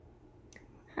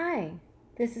Hi,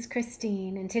 this is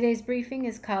Christine, and today's briefing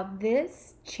is called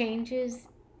This Changes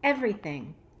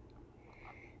Everything.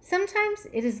 Sometimes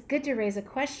it is good to raise a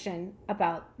question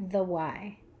about the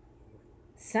why.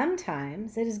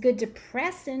 Sometimes it is good to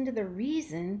press into the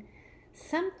reason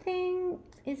something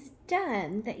is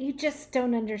done that you just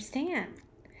don't understand.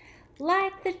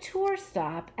 Like the tour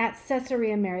stop at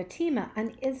Caesarea Maritima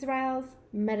on Israel's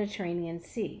Mediterranean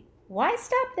Sea. Why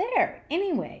stop there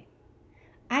anyway?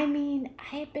 I mean,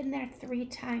 I had been there 3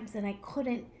 times and I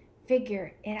couldn't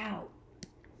figure it out.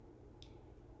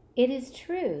 It is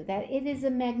true that it is a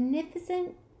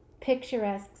magnificent,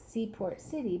 picturesque seaport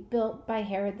city built by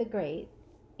Herod the Great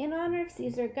in honor of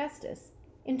Caesar Augustus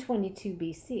in 22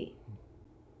 BC.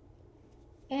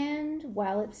 And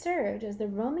while it served as the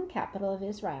Roman capital of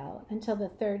Israel until the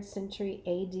 3rd century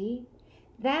AD,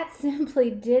 that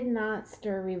simply did not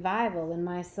stir revival in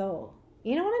my soul.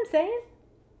 You know what I'm saying?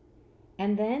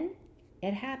 And then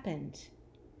it happened.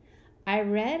 I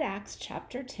read Acts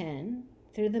chapter 10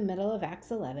 through the middle of Acts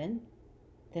 11.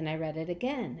 Then I read it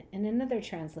again in another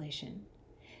translation.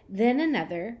 Then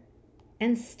another,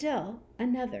 and still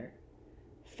another.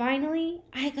 Finally,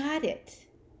 I got it.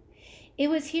 It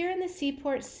was here in the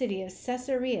seaport city of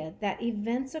Caesarea that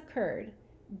events occurred,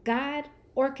 God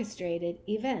orchestrated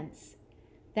events,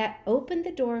 that opened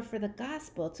the door for the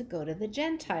gospel to go to the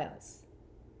Gentiles.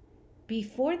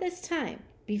 Before this time,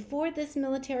 before this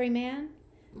military man,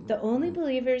 the only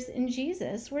believers in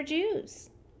Jesus were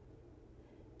Jews.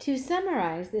 To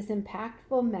summarize this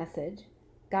impactful message,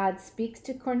 God speaks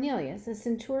to Cornelius, a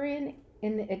centurion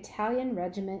in the Italian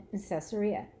regiment in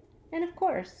Caesarea, and of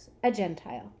course, a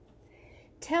Gentile.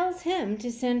 Tells him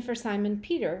to send for Simon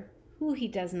Peter, who he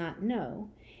does not know,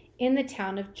 in the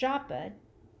town of Joppa,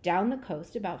 down the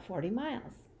coast about 40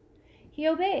 miles. He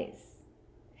obeys.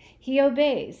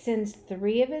 Sends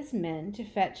 3 of his men to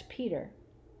fetch Peter.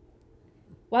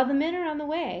 While the men are on the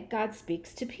way, God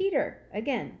speaks to Peter,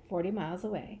 again, 40 miles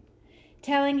away,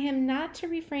 telling him not to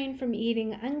refrain from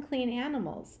eating unclean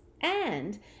animals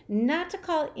and not to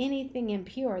call anything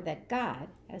impure that God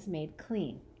has made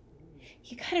clean.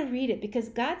 You got to read it because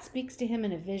God speaks to him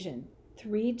in a vision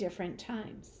 3 different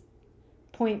times.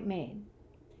 Point made.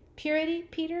 Purity,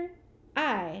 Peter,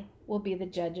 I will be the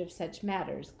judge of such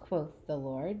matters, quoth the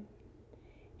Lord.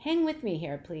 Hang with me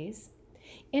here, please.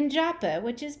 In Joppa,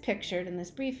 which is pictured in this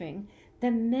briefing,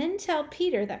 the men tell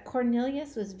Peter that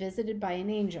Cornelius was visited by an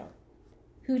angel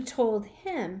who told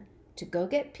him to go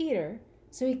get Peter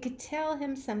so he could tell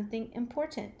him something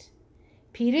important.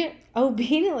 Peter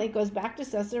obediently goes back to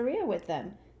Caesarea with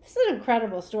them. This is an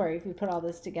incredible story if you put all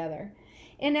this together.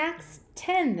 In Acts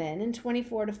 10, then, in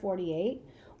 24 to 48,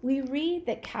 we read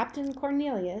that Captain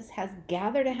Cornelius has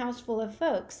gathered a house full of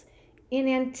folks in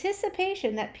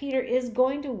anticipation that Peter is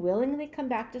going to willingly come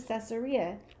back to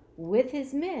Caesarea with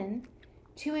his men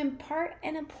to impart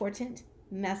an important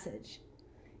message.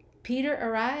 Peter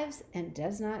arrives and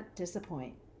does not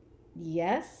disappoint.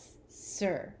 Yes,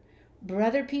 sir.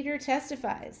 Brother Peter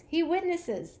testifies. He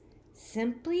witnesses,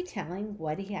 simply telling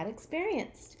what he had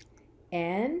experienced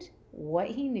and what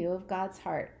he knew of God's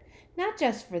heart, not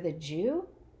just for the Jew,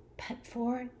 but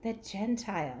for the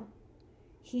Gentile.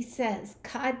 He says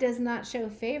God does not show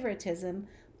favoritism,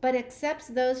 but accepts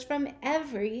those from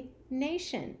every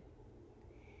nation.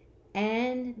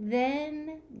 And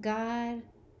then God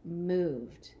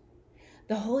moved.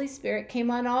 The Holy Spirit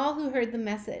came on all who heard the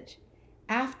message.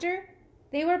 After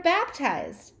they were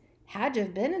baptized, had to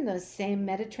have been in those same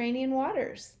Mediterranean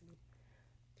waters.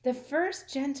 The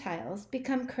first Gentiles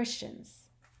become Christians.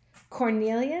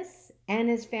 Cornelius and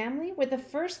his family were the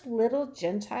first little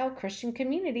Gentile Christian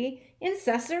community in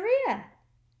Caesarea.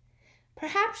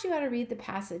 Perhaps you ought to read the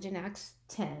passage in Acts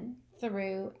 10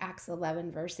 through Acts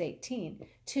 11, verse 18,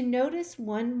 to notice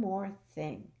one more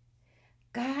thing.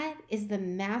 God is the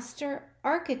master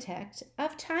architect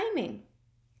of timing.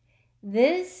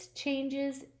 This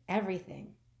changes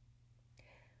everything.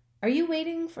 Are you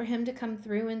waiting for him to come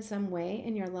through in some way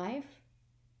in your life?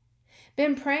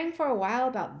 Been praying for a while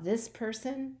about this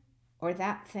person or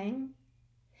that thing?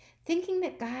 Thinking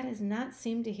that God has not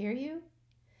seemed to hear you?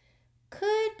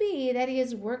 Could be that he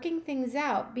is working things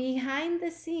out behind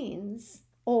the scenes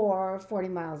or 40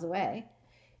 miles away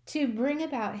to bring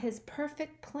about his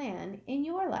perfect plan in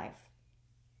your life.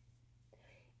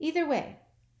 Either way,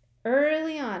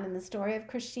 early on in the story of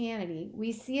Christianity,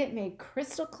 we see it made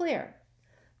crystal clear.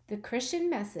 The Christian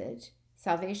message,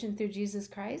 salvation through Jesus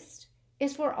Christ,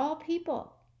 is for all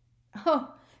people.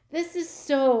 Oh, this is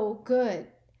so good,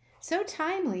 so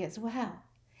timely as well.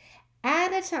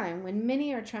 At a time when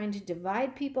many are trying to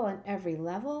divide people on every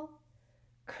level,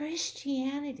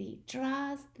 Christianity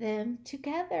draws them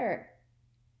together.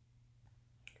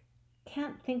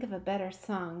 Can't think of a better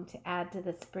song to add to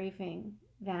this briefing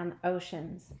than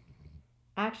Oceans.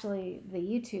 Actually, the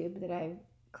YouTube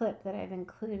clip that I've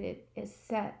included is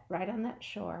set right on that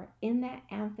shore in that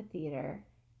amphitheater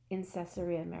in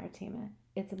Caesarea Maritima.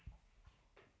 It's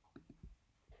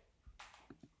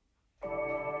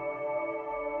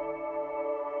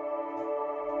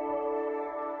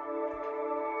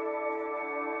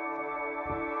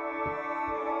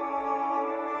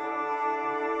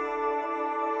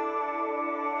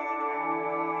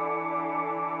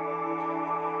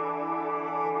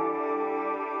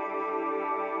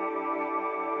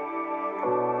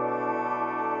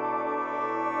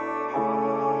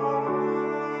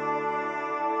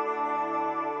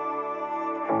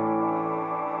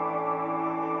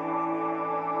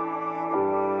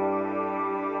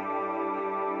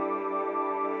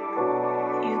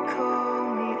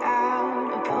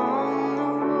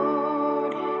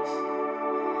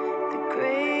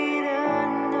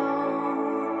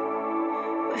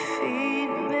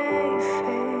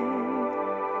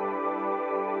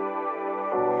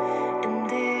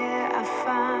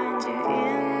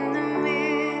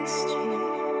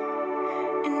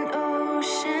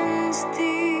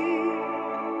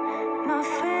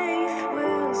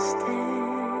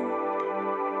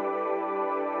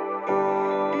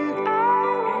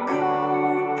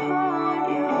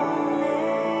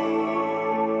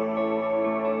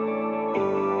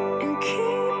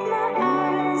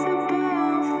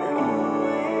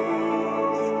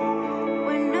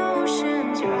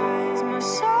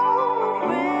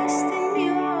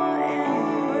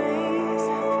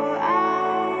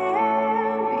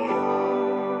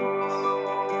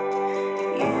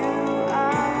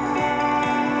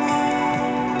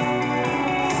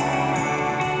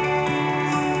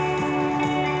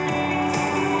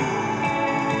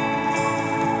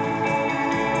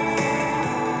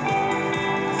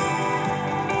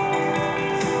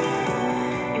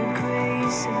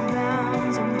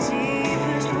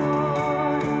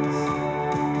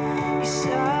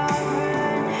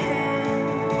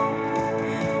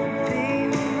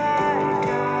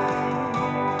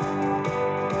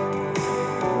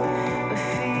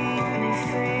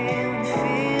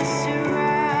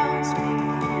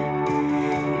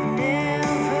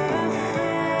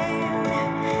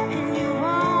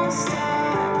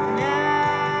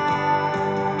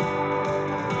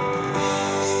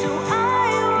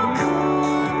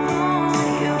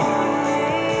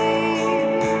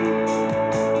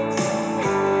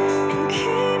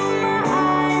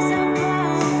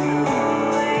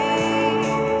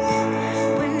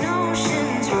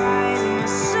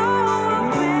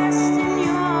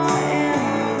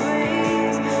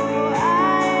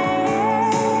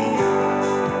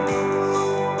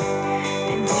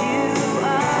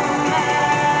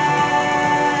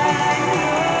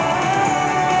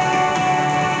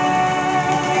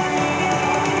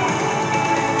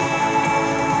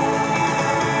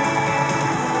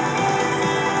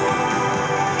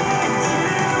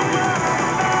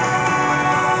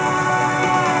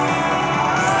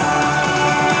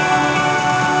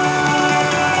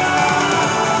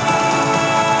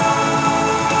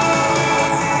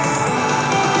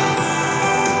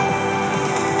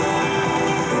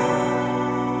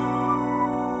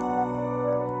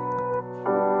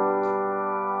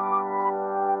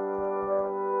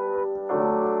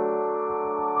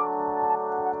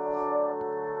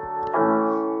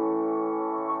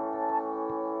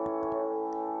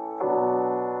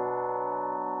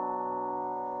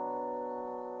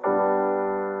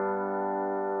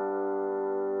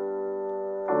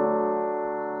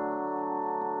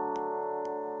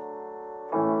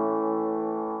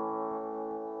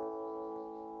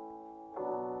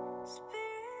Speak